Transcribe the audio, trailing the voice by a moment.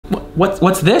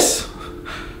What's this?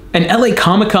 An LA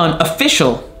Comic-Con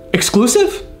official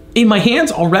exclusive in my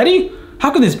hands already?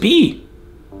 How can this be?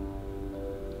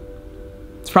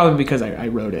 It's probably because I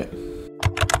wrote it.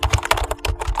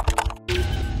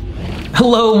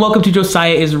 Hello and welcome to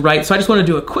Josiah is Right. So I just want to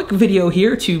do a quick video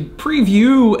here to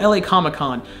preview LA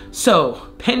Comic-Con. So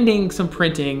pending some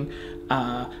printing,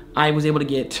 I was able to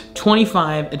get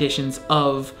 25 editions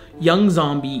of Young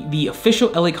Zombie, the official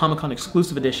LA Comic-Con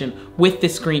exclusive edition with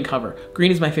this green cover.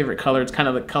 Green is my favorite color. It's kind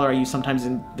of the color I use sometimes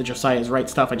in the Josiah is Right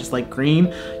stuff. I just like green.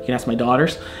 You can ask my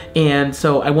daughters. And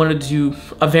so I wanted to do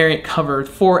a variant cover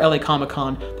for LA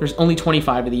Comic-Con. There's only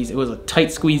 25 of these. It was a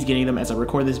tight squeeze getting them as I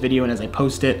record this video and as I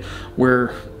post it.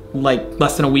 We're like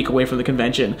less than a week away from the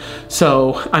convention.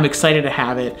 So I'm excited to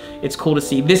have it. It's cool to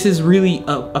see. This is really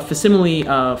a facsimile.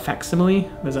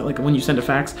 Is that like when you send a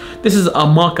fax? This is a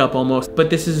mock-up almost, but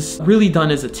this is really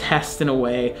done as a test in a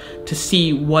way to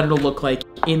see what it'll look like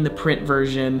in the print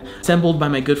version, assembled by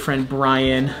my good friend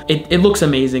Brian. It looks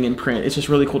amazing in print. It's just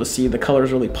really cool to see. The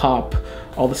colors really pop.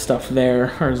 All the stuff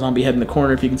there. Our zombie head in the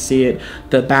corner, if you can see it.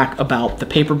 The back about the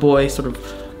paperboy, sort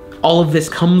of. All of this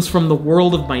comes from the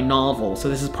world of my novel. So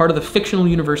this is part of the fictional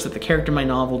universe that the character in my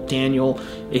novel, Daniel,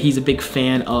 he's a big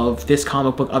fan of this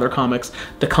comic book, other comics.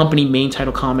 The company Main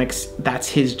Title Comics, that's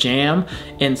his jam.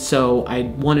 And so I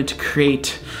wanted to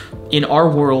create, in our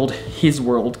world, his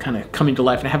world kind of coming to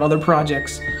life. And I have other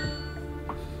projects.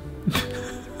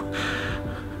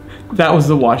 That was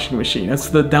the washing machine. That's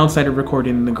the downside of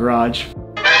recording in the garage.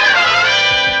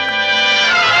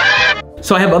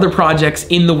 So I have other projects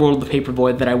in the world of the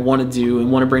Paperboy that I want to do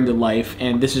and want to bring to life,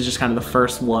 and this is just kind of the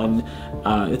first one.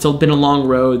 It's been a long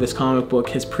road. This comic book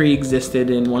has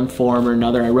pre-existed in one form or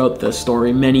another. I wrote the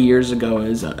story many years ago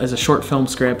as a short film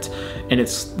script, and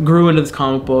it's grew into this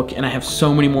comic book, and I have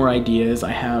so many more ideas.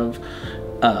 I have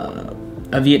a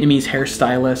Vietnamese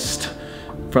hairstylist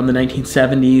from the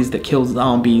 1970s that kills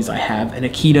zombies. I have an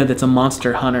Akita that's a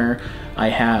monster hunter. I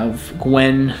have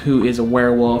Gwen, who is a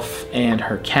werewolf, and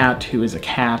her cat, who is a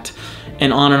cat,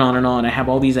 and on and on and on. I have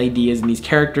all these ideas and these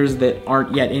characters that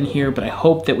aren't yet in here, but I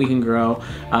hope that we can grow.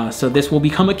 So this will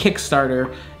become a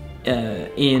Kickstarter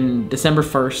in December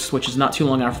 1st, which is not too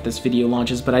long after this video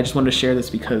launches, but I just wanted to share this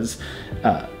because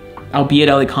I'll be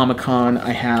at LA Comic-Con.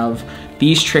 I have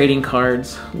these trading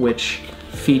cards, which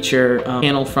feature a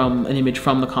panel from an image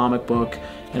from the comic book,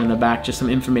 and in the back just some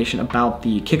information about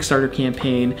the Kickstarter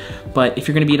campaign. But if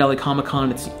you're going to be at LA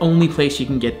Comic-Con, it's the only place you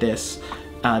can get this.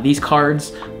 These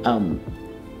cards,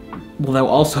 well, they'll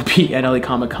also be at LA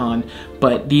Comic-Con,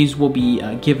 but these will be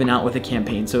given out with a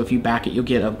campaign. So if you back it, you'll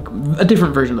get a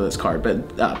different version of this card,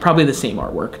 but probably the same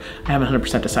artwork. I haven't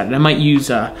 100% decided. I might use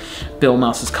Bill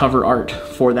Mouse's cover art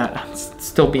for that. It's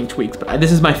still being tweaked, but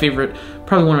this is my favorite,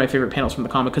 probably one of my favorite panels from the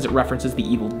comic because it references the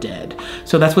Evil Dead.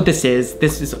 So that's what this is.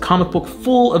 This is a comic book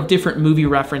full of different movie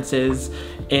references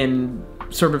and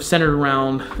sort of centered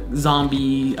around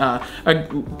zombie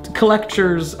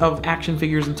collectors of action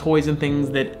figures and toys and things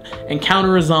that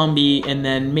encounter a zombie and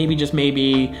then maybe, just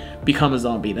maybe, become a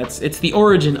zombie. It's the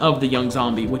origin of the Young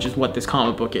Zombie, which is what this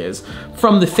comic book is,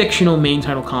 from the fictional Main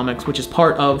Title Comics, which is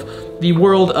part of the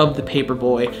world of the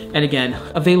Paperboy. And again,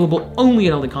 available only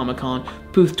at LA Comic-Con.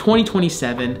 Booth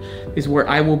 2027 is where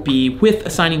I will be, with a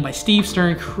signing by Steve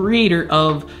Stern, creator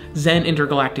of Zen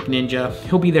Intergalactic Ninja.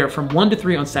 He'll be there from 1 to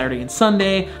 3 on Saturday and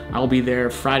Sunday. I'll be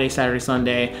there Friday, Saturday,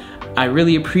 Sunday. I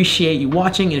really appreciate you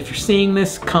watching, and if you're seeing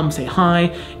this, come say hi.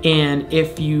 And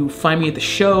if you find me at the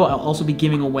show, I'll also be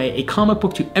giving away a comic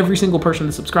book to every single person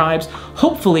that subscribes.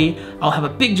 Hopefully, I'll have a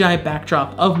big giant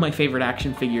backdrop of my favorite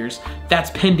action figures. That's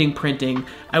pending printing.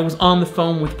 I was on the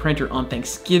phone with the printer on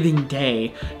Thanksgiving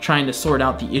Day trying to sort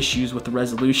out the issues with the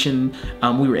resolution.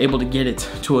 We were able to get it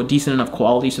to a decent enough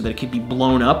quality so that it could be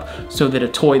blown up, so that a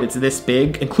toy that's this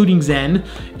big, including Zen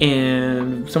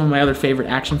and some of my other favorite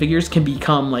action figures, can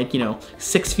become, like, you know,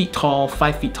 6 feet tall,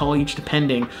 5 feet tall each,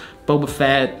 depending. Boba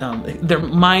Fett, they're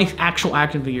my actual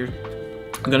action figures.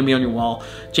 I'm gonna be on your wall.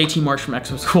 JT Marsh from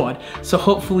Exo Squad. So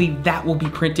hopefully that will be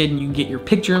printed and you can get your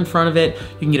picture in front of it.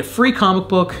 You can get a free comic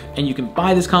book and you can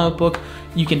buy this comic book.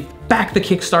 You can back the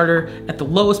Kickstarter at the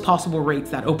lowest possible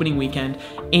rates that opening weekend.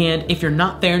 And if you're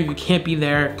not there and you can't be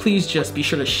there, please just be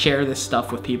sure to share this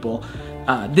stuff with people.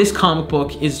 This comic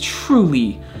book is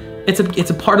truly it's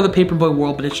a part of the Paperboy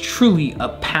world, but it's truly a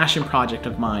passion project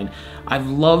of mine. I've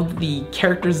loved the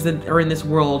characters that are in this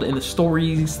world and the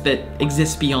stories that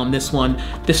exist beyond this one.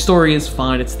 This story is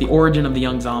fun. It's the origin of the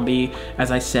young zombie,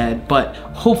 as I said, but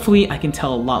hopefully I can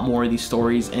tell a lot more of these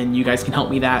stories, and you guys can help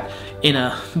me that in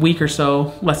a week or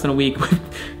so, less than a week,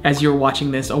 as you're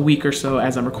watching this, a week or so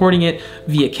as I'm recording it,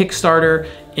 via Kickstarter.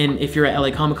 And if you're at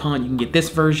LA Comic-Con, you can get this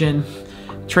version,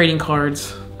 trading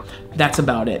cards. That's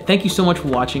about it. Thank you so much for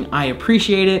watching. I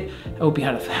appreciate it. I hope you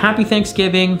had a happy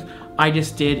Thanksgiving. I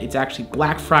just did. It's actually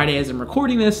Black Friday as I'm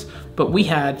recording this, but we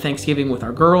had Thanksgiving with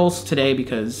our girls today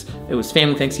because it was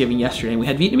family Thanksgiving yesterday and we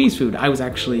had Vietnamese food. I was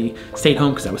actually stayed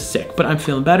home because I was sick, but I'm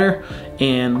feeling better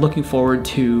and looking forward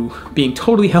to being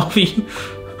totally healthy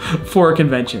for a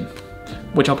convention,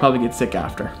 which I'll probably get sick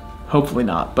after. Hopefully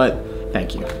not, but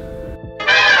thank you.